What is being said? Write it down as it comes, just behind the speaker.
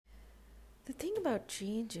The thing about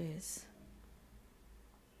change is,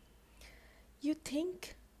 you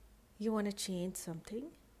think you want to change something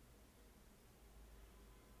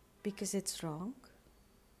because it's wrong,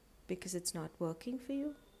 because it's not working for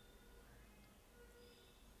you,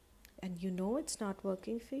 and you know it's not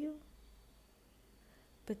working for you,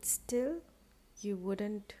 but still you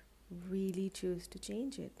wouldn't really choose to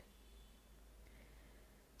change it.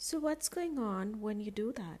 So, what's going on when you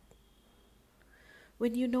do that?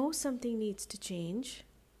 When you know something needs to change,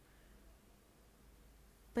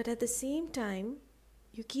 but at the same time,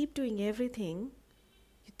 you keep doing everything,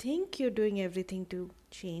 you think you're doing everything to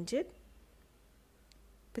change it,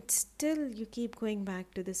 but still you keep going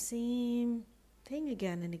back to the same thing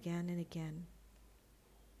again and again and again.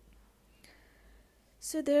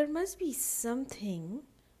 So there must be something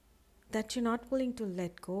that you're not willing to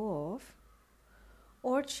let go of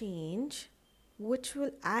or change, which will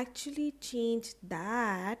actually change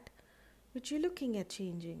that which you're looking at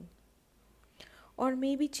changing. Or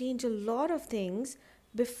maybe change a lot of things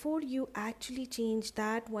before you actually change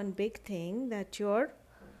that one big thing that you're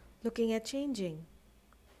looking at changing.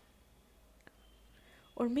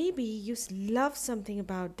 Or maybe you love something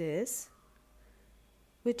about this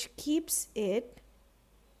which keeps it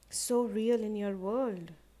so real in your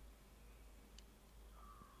world.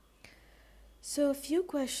 So, a few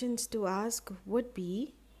questions to ask would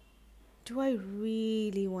be, do I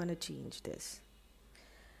really want to change this?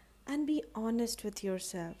 And be honest with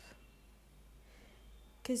yourself.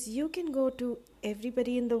 Because you can go to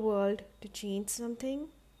everybody in the world to change something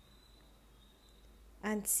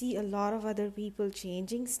and see a lot of other people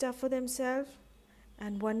changing stuff for themselves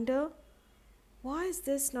and wonder, why is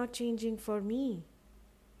this not changing for me?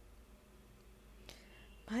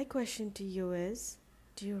 My question to you is,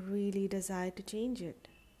 do you really desire to change it?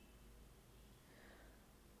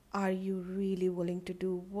 Are you really willing to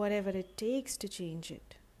do whatever it takes to change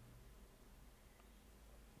it?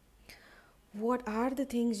 What are the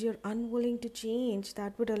things you're unwilling to change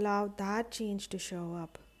that would allow that change to show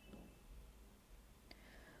up?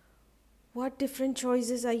 What different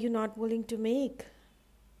choices are you not willing to make?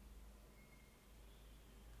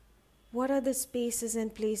 What are the spaces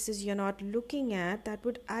and places you're not looking at that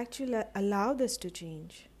would actually allow this to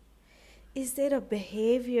change? Is there a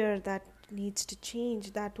behavior that needs to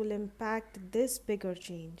change that will impact this bigger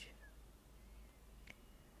change?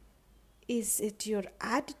 Is it your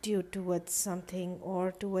attitude towards something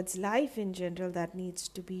or towards life in general that needs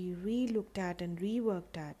to be re-looked at and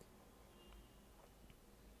reworked at?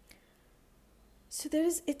 So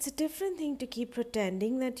it's a different thing to keep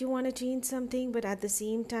pretending that you want to change something, but at the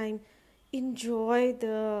same time enjoy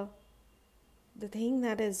the thing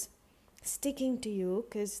that is sticking to you,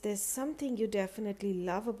 because there's something you definitely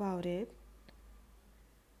love about it.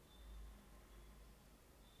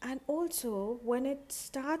 And also, when it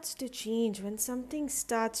starts to change, when something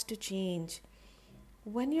starts to change,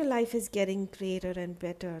 when your life is getting greater and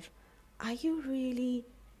better, are you really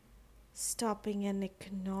stopping and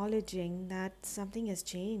acknowledging that something has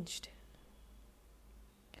changed?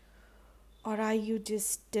 Or are you just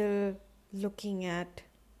still looking at,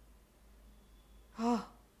 oh,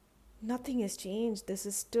 nothing has changed, this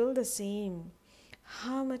is still the same?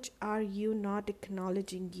 How much are you not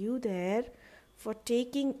acknowledging you there for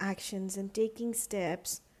taking actions and taking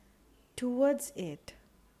steps towards it?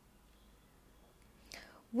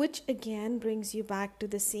 Which again brings you back to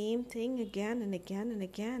the same thing again and again and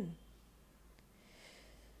again.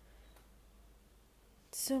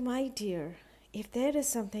 So, my dear, if there is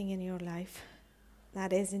something in your life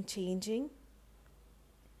that isn't changing,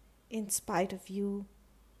 in spite of you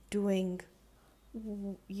doing,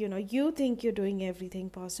 you think you're doing everything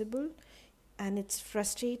possible and it's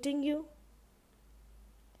frustrating you,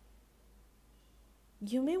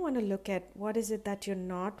 you may want to look at what is it that you're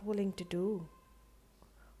not willing to do,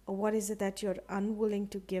 or what is it that you're unwilling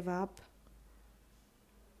to give up,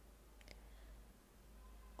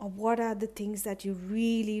 or what are the things that you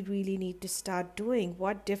really, really need to start doing.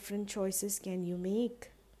 What different choices can you make?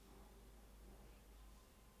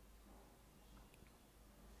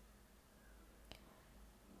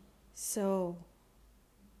 So,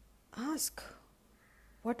 ask,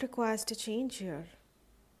 what requires to change here?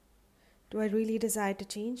 Do I really desire to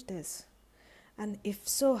change this? And if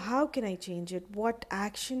so, how can I change it? What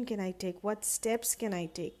action can I take? What steps can I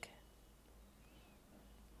take?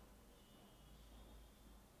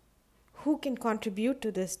 Who can contribute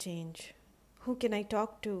to this change? Who can I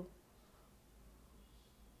talk to?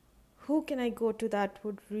 Who can I go to that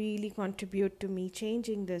would really contribute to me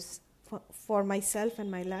changing this for myself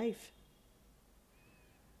and my life?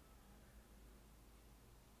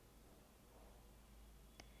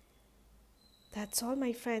 that's all,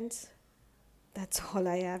 my friends. That's all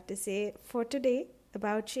I have to say for today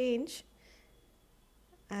about change.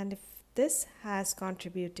 And if this has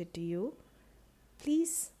contributed to you,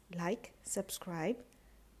 please like, subscribe,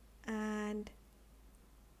 and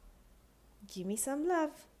give me some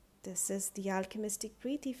love. This is the Alchemistic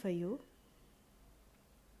Preeti for you.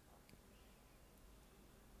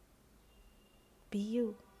 Be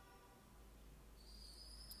you.